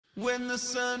When the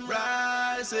sun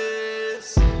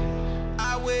rises,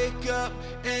 I wake up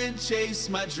and chase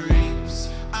my dreams.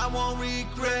 I won't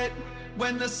regret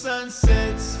when the sun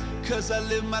sets, 'cause I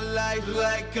live my life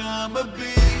like I'm a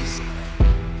beast.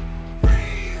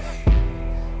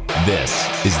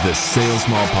 This is the Sales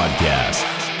Maul Podcast.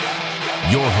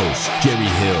 Your hosts, Gerry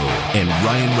Hill and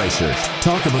Ryan Reisert,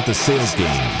 talk about the sales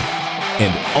game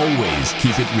and always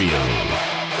keep it real.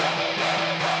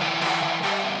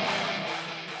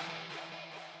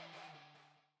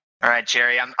 All right,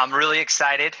 Gerry, I'm really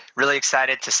excited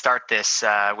to start this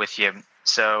with you.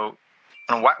 So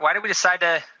why did we decide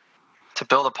to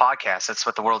build a podcast? That's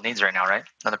what the world needs right now, right?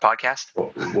 Another podcast?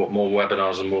 What more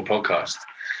webinars and more podcasts?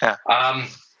 Yeah.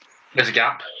 There's a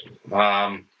gap.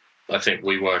 I think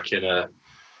we work in an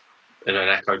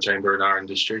echo chamber in our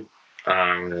industry,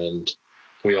 and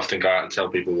we often go out and tell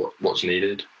people what's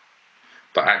needed.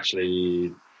 But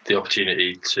actually, the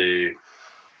opportunity to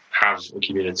have a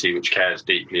community which cares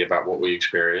deeply about what we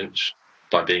experience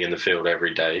by being in the field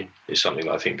every day is something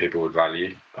that I think people would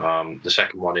value. The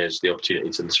second one is the opportunity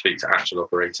to speak to actual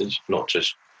operators, not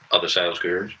just other sales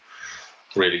gurus.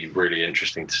 Really, really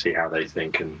interesting to see how they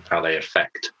think and how they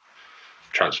affect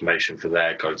transformation for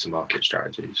their go-to-market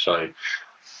strategy. So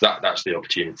that's the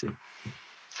opportunity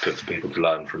for people to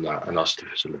learn from that and us to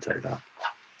facilitate that.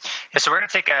 Yeah, so we're going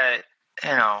to take a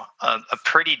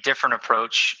pretty different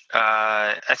approach.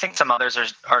 I think some others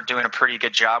are doing a pretty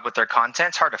good job with their content.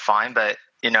 It's hard to find, but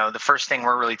the first thing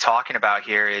we're really talking about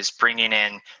here is bringing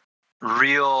in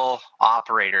real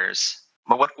operators.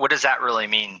 But what does that really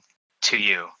mean to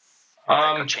you?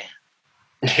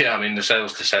 Yeah, I mean, the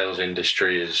sales to sales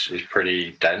industry is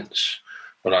pretty dense.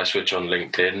 When I switch on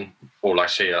LinkedIn, all I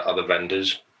see are other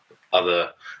vendors,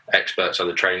 other experts,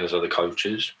 other trainers, other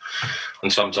coaches.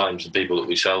 And sometimes the people that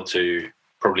we sell to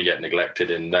probably get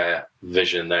neglected in their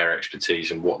vision, their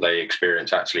expertise, and what they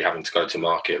experience actually having to go to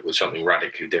market with something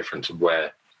radically different to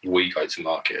where we go to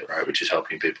market, right? Which is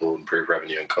helping people improve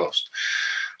revenue and cost.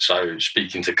 So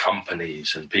speaking to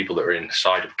companies and people that are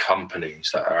inside of companies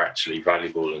that are actually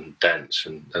valuable and dense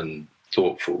and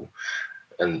thoughtful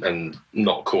and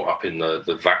not caught up in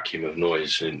the vacuum of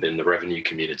noise in the revenue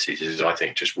communities is, I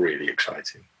think, just really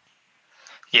exciting.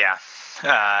 Yeah.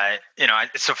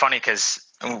 It's so funny because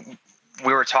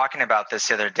we were talking about this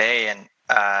the other day, and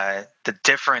the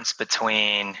difference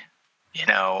between,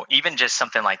 even just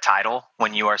something like title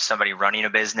when you are somebody running a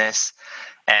business.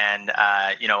 And,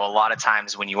 a lot of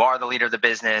times when you are the leader of the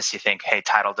business, you think, hey,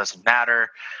 title doesn't matter.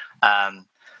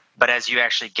 But as you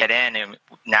actually get in and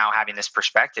now having this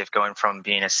perspective, going from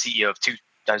being a CEO of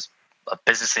a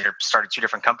business leader, started 2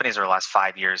 different companies over the last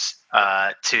 5 years,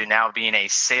 to now being a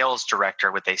sales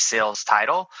director with a sales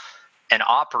title and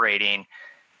operating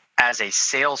as a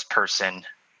salesperson.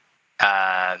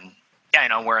 I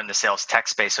know we're in the sales tech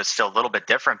space, so it's still a little bit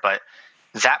different, but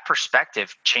that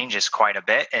perspective changes quite a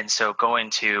bit. And so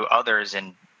going to others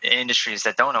in industries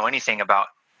that don't know anything about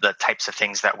the types of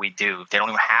things that we do, they don't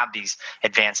even have these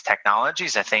advanced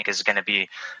technologies, I think is going to be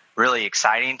really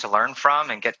exciting to learn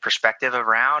from and get perspective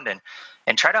around and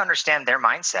try to understand their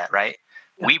mindset, right?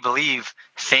 Yeah. We believe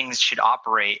things should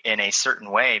operate in a certain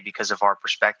way because of our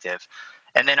perspective.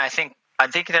 And then I think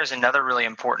there's another really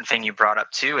important thing you brought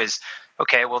up too is,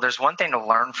 okay, well, there's one thing to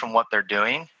learn from what they're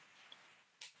doing,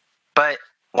 but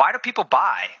why do people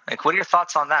buy? Like, what are your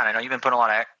thoughts on that? I know you've been putting a lot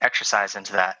of exercise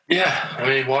into that. Yeah, I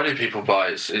mean, why do people buy?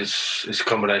 It's a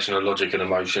combination of logic and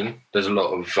emotion. There's a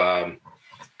lot of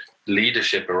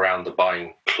leadership around the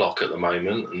buying clock at the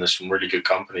moment, and there's some really good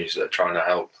companies that are trying to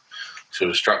help sort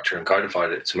of structure and codify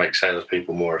it to make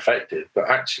salespeople more effective. But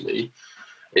actually,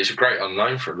 it's a great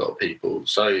unknown for a lot of people.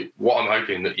 So what I'm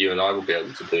hoping that you and I will be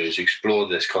able to do is explore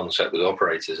this concept with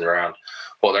operators around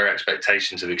what their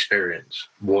expectations of experience.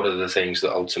 What are the things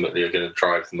that ultimately are going to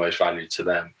drive the most value to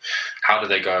them? How do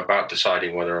they go about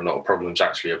deciding whether or not a problem is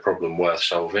actually a problem worth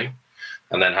solving?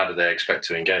 And then how do they expect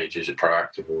to engage? Is it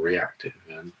proactive or reactive?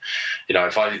 And,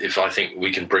 if I think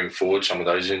we can bring forward some of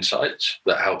those insights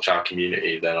that helps our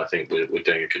community, then I think we're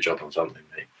doing a good job on something,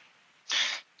 mate.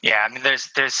 Yeah, I mean,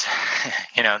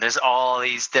 there's all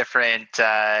these different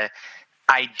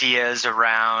ideas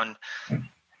around,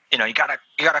 you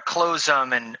gotta close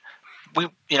them, and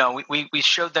we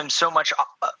showed them so much.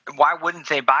 Why wouldn't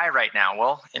they buy right now?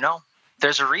 Well,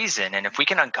 there's a reason, and if we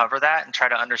can uncover that and try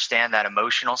to understand that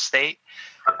emotional state,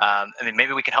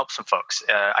 maybe we can help some folks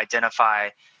identify,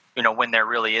 when there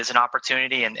really is an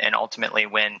opportunity, and ultimately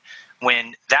when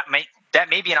that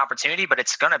may be an opportunity, but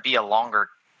it's going to be a longer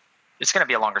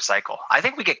cycle. I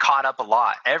think we get caught up a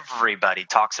lot. Everybody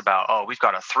talks about, we've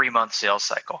got a 3-month sales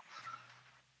cycle.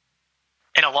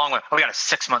 in a long way. Oh, we got a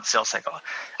 6-month sales cycle.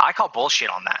 I call bullshit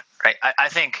on that, right? I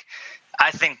think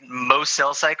most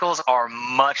sales cycles are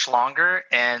much longer,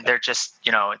 and they're just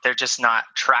not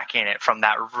tracking it from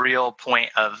that real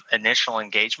point of initial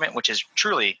engagement, which is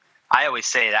truly, I always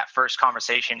say that first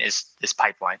conversation is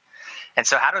pipeline. And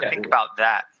so how to think about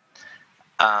that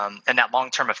and that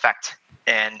long-term effect,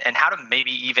 and how to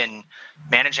maybe even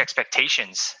manage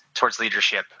expectations towards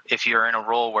leadership if you're in a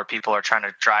role where people are trying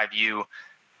to drive you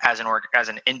as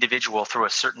an individual through a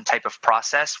certain type of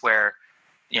process where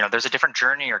there's a different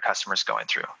journey your customer's going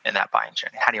through in that buying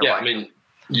journey. How do you I mean,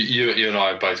 you and I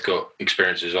have both got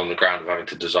experiences on the ground of having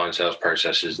to design sales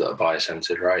processes that are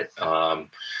buyer-centered, right?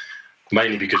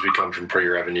 Mainly because we come from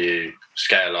pre-revenue,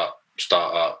 scale up,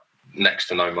 start up, next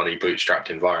to no money, bootstrapped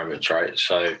environments, right?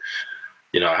 So,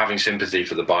 having sympathy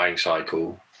for the buying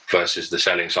cycle versus the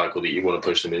selling cycle that you want to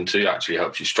push them into actually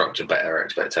helps you structure better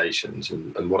expectations.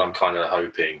 And what I'm kind of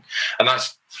hoping, and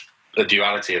that's a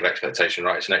duality of expectation,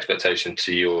 right? It's an expectation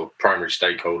to your primary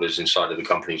stakeholders inside of the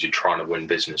companies you're trying to win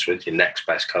business with, your next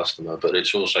best customer, but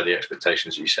it's also the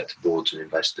expectations that you set to boards and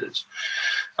investors.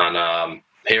 And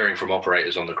hearing from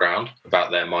operators on the ground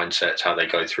about their mindsets, how they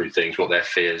go through things, what their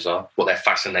fears are, what their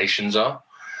fascinations are,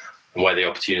 and where the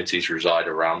opportunities reside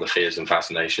around the fears and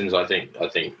fascinations. I think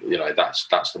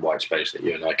that's the white space that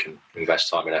you and I can invest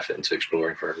time and effort into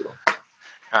exploring for everyone.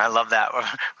 I love that. We're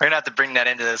going to have to bring that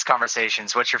into those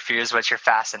conversations. What's your fears? What's your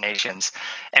fascinations?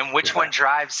 And which one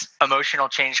drives emotional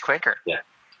change quicker? Yeah,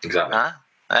 exactly.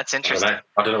 That's interesting.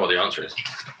 I don't know what the answer is.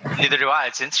 Neither do I.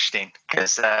 It's interesting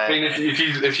because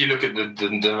if you look at the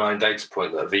 9 data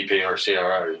point that a VP or a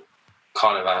CRO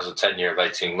kind of has a tenure of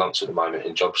 18 months at the moment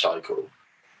in job cycle,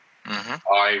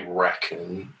 I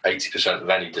reckon 80% of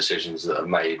any decisions that are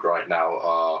made right now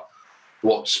are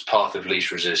what's path of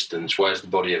least resistance, where's the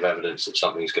body of evidence that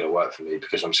something's going to work for me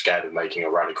because I'm scared of making a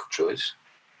radical choice.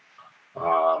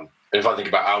 If I think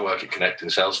about our work at Connect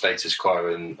and Sales, status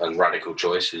quo and radical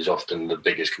choice is often the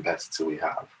biggest competitor we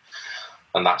have.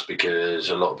 And that's because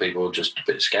a lot of people are just a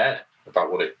bit scared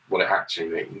about what it actually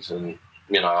means. And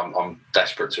I'm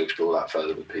desperate to explore that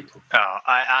further with people. Oh,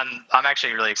 I'm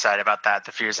actually really excited about that,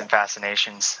 the fears and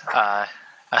fascinations.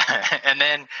 And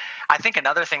then I think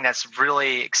another thing that's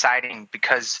really exciting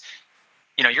because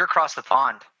you're across the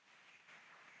pond,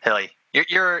 Hilly.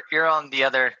 You're on the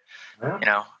other.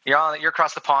 You're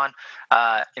across the pond.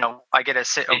 I get to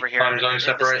sit over here in the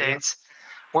States.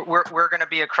 We're going to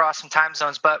be across some time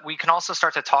zones, but we can also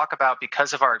start to talk about,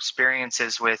 because of our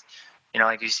experiences with,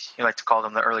 like you like to call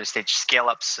them the early stage scale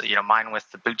ups. Mine with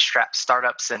the bootstrap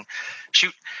startups and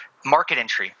market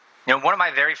entry. One of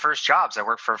my very first jobs, I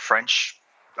worked for a French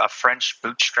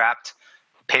bootstrapped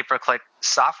pay-per-click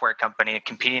software company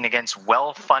competing against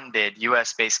well-funded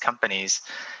US-based companies.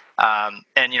 And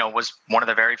was one of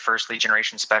the very first lead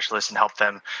generation specialists and helped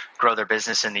them grow their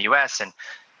business in the US. And,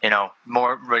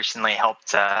 more recently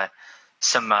helped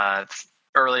some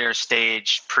earlier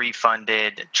stage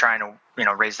pre-funded trying to,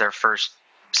 raise their first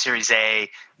Series A,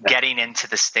 getting into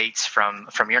the States from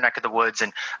your neck of the woods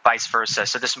and vice versa.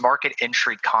 So this market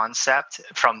entry concept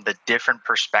from the different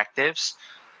perspectives,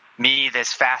 me,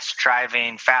 this fast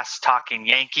driving, fast talking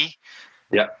Yankee.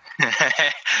 Yeah.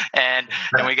 and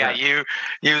we got you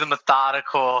the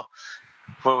methodical,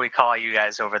 what do we call you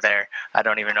guys over there? I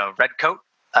don't even know. Red coat?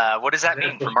 What does that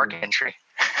mean for market entry?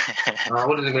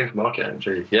 What does it mean for market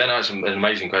entry? Yeah, no, it's an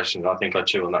amazing question. I think I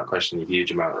chew on that question a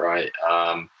huge amount, right?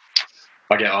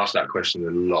 I get asked that question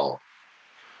a lot.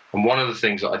 And one of the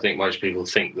things that I think most people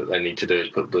think that they need to do is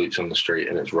put boots on the street,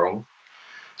 and it's wrong.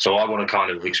 So I want to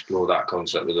kind of explore that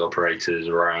concept with operators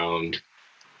around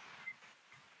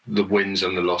the wins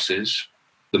and the losses,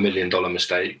 the $1 million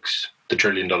mistakes, the $1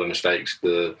 trillion mistakes,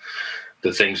 the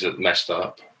things that messed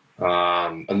up,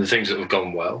 and the things that have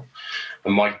gone well.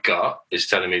 And my gut is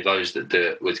telling me those that do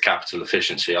it with capital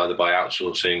efficiency, either by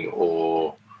outsourcing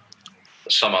or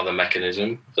some other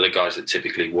mechanism, are the guys that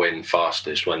typically win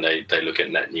fastest when they look at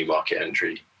net new market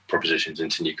entry propositions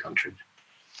into new countries.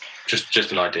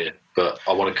 Just an idea, but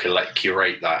I want to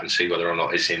curate that and see whether or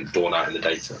not it's borne out in the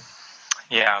data.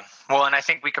 Yeah. Well, and I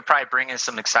think we could probably bring in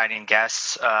some exciting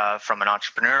guests from an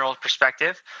entrepreneurial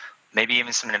perspective, maybe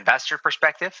even some investor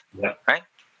perspective, right?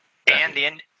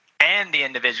 Definitely. And the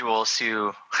individuals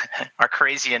who are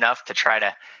crazy enough to try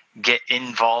to get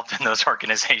involved in those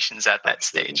organizations at that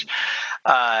stage.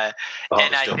 And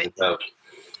I think,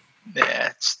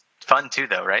 it's fun too,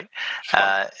 though, right?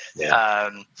 And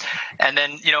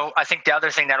then, I think the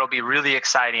other thing that will be really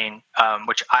exciting,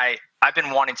 which I've been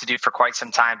wanting to do for quite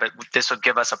some time, but this would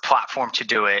give us a platform to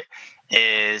do it,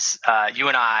 is you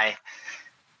and I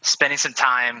spending some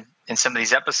time in some of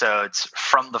these episodes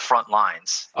from the front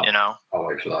lines, you know? I'll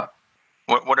wait for that.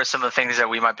 What are some of the things that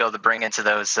we might be able to bring into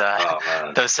those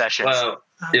those sessions? Well,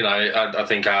 you know, I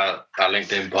think our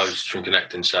LinkedIn posts from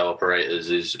connecting sale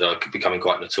operators is becoming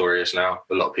quite notorious now.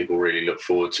 A lot of people really look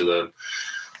forward to them.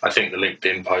 I think the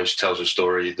LinkedIn post tells a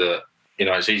story that, you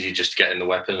know, it's easy just to get in the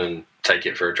weapon and take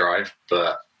it for a drive,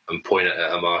 and point it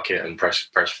at a market and press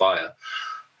fire.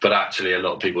 But actually, a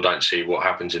lot of people don't see what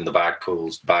happens in the bad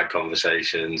calls, bad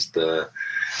conversations, the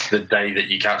day that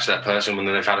you catch that person when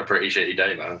they've had a pretty shitty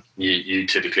day, man. You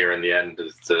typically are in the end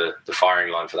of the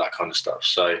firing line for that kind of stuff.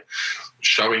 So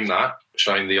showing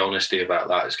the honesty about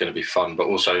that is going to be fun, but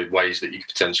also ways that you could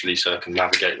potentially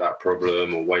circumnavigate that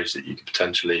problem, or ways that you could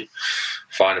potentially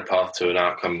find a path to an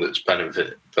outcome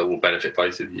that will benefit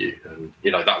both of you. And,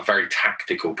 you know, that very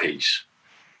tactical piece,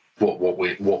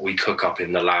 what we cook up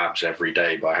in the labs every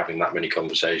day by having that many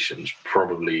conversations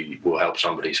probably will help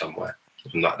somebody somewhere.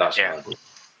 And that's valuable.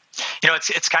 You know,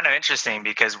 it's kind of interesting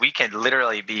because we can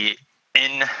literally be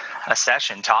in a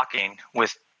session talking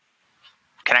with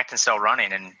Connect and Sell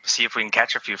running and see if we can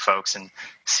catch a few folks and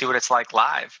see what it's like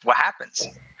live. What happens?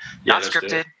 Yeah, not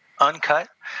scripted, uncut.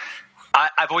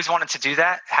 I've always wanted to do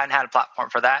that. Hadn't had a platform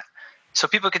for that. So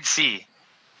people could see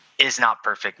is not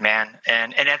perfect, man.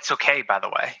 And it's okay, by the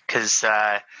way, because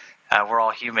we're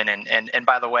all human. And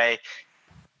by the way,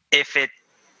 if it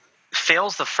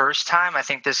fails the first time, I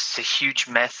think this is a huge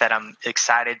myth that I'm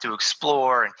excited to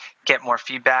explore and get more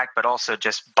feedback, but also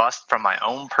just bust from my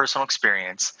own personal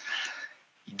experience.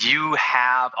 You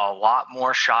have a lot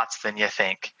more shots than you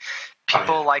think.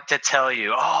 People like to tell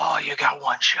you, oh, you got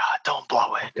one shot, don't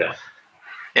blow it. Yeah.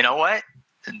 You know what?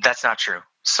 That's not true.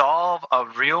 Solve a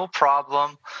real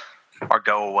problem or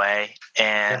go away.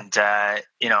 And,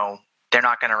 you know, they're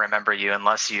not going to remember you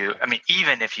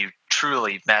even if you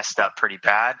truly messed up pretty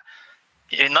bad,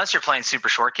 unless you're playing super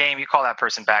short game, you call that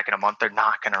person back in a month, they're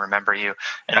not going to remember you.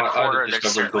 In a quarter, they're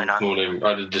certainly not. I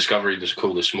had a discovery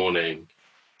call this morning,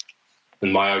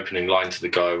 and my opening line to the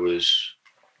guy was,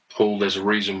 Paul, there's a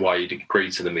reason why you didn't agree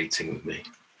to the meeting with me.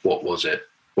 What was it?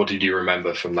 What did you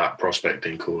remember from that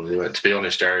prospecting call? And he went, to be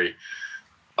honest, Gerry,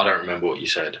 I don't remember what you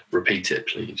said. Repeat it,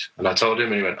 please. And I told him,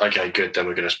 and he went, okay, good, then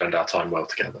we're going to spend our time well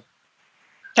together.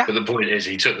 Yeah. But the point is,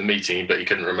 he took the meeting, but he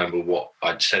couldn't remember what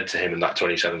I'd said to him in that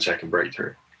 27-second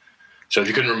breakthrough. So if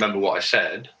he couldn't remember what I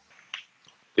said,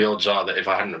 the odds are that if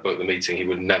I hadn't booked the meeting, he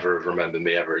would never have remembered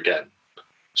me ever again.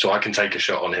 So I can take a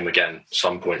shot on him again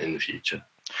some point in the future.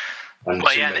 And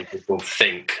many people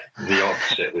think the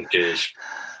opposite, which is,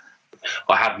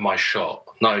 I had my shot.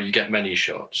 No, you get many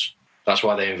shots. That's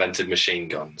why they invented machine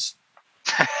guns.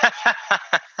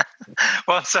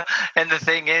 Well, and the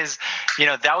thing is, you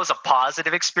know, that was a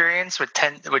positive experience, which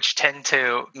tend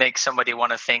to make somebody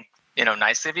want to think, you know,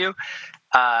 nicely of you.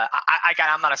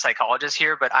 I'm not a psychologist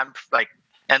here, but I'm like,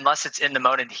 unless it's in the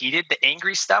moment and heated, the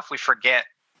angry stuff we forget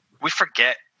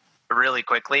really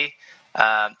quickly.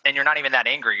 And you're not even that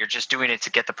angry. You're just doing it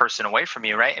to get the person away from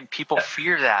you, right? And people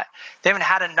fear that. They haven't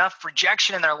had enough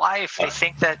rejection in their life. They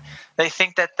think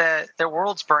that their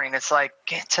world's burning. It's like,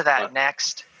 get to that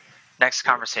next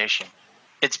conversation.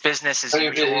 It's business as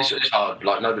usual. It's hard.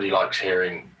 Like, nobody likes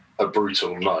hearing a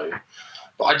brutal no.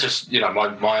 But I just, you know,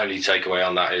 my only takeaway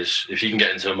on that is, if you can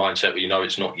get into a mindset where you know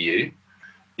it's not you,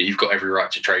 that you've got every right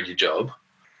to trade your job,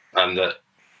 and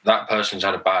that person's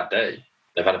had a bad day,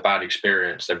 they've had a bad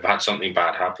experience, they've had something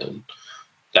bad happen,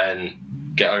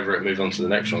 then get over it, move on to the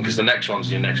next one. Because the next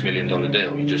one's your next $1 million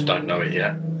deal. You just don't know it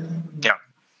yet. Yeah.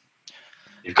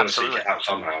 You've got to seek it out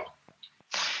somehow.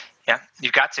 Yeah,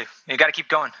 you've got to. You've got to keep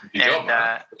going.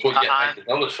 That's what you get paid the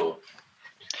dollars for.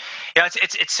 Yeah,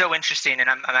 it's so interesting, and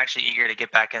I'm actually eager to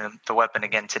get back in the weapon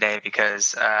again today,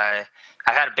 because I've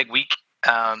had a big week,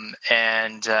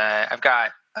 and I've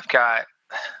got like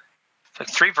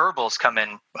 3 verbals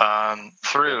coming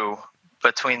through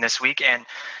between this week, and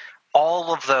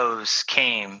all of those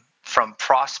came from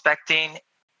prospecting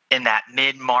in that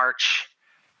mid-March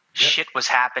shit was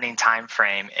happening time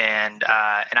frame, and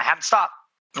I haven't stopped.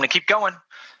 I'm going to keep going,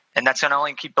 and that's going to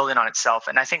only keep building on itself.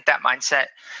 And I think that mindset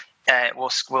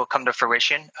will come to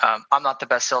fruition. I'm not the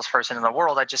best salesperson in the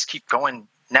world. I just keep going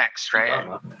next,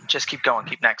 right? Just keep going,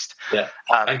 keep next. Yeah,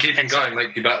 and keeping going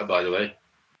makes you better, by the way.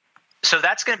 So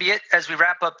that's going to be it as we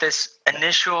wrap up this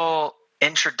initial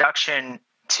introduction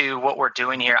to what we're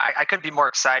doing here. I couldn't be more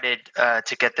excited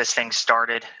to get this thing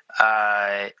started.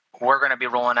 We're going to be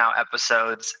rolling out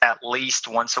episodes at least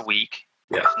once a week,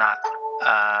 if not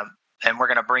and we're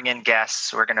going to bring in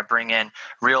guests. We're going to bring in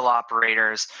real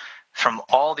operators from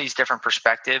all these different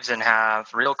perspectives and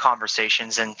have real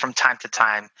conversations. And from time to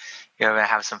time, you're going to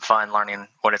have some fun learning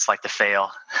what it's like to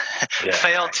fail,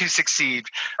 fail to succeed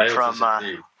from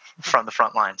the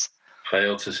front lines.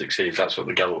 Fail to succeed. That's what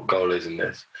the goal is in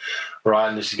this.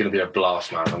 Ryan, this is going to be a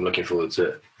blast, man. I'm looking forward to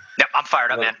it. Yep, I'm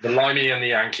fired up, man. The Limey and the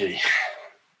Yankee.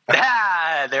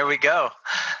 There we go.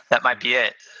 That might be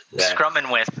it. Yeah. Scrumming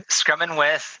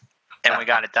with, and we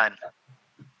got it done.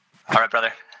 All right,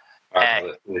 brother. All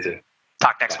right, brother.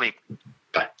 Talk next week.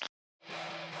 Bye.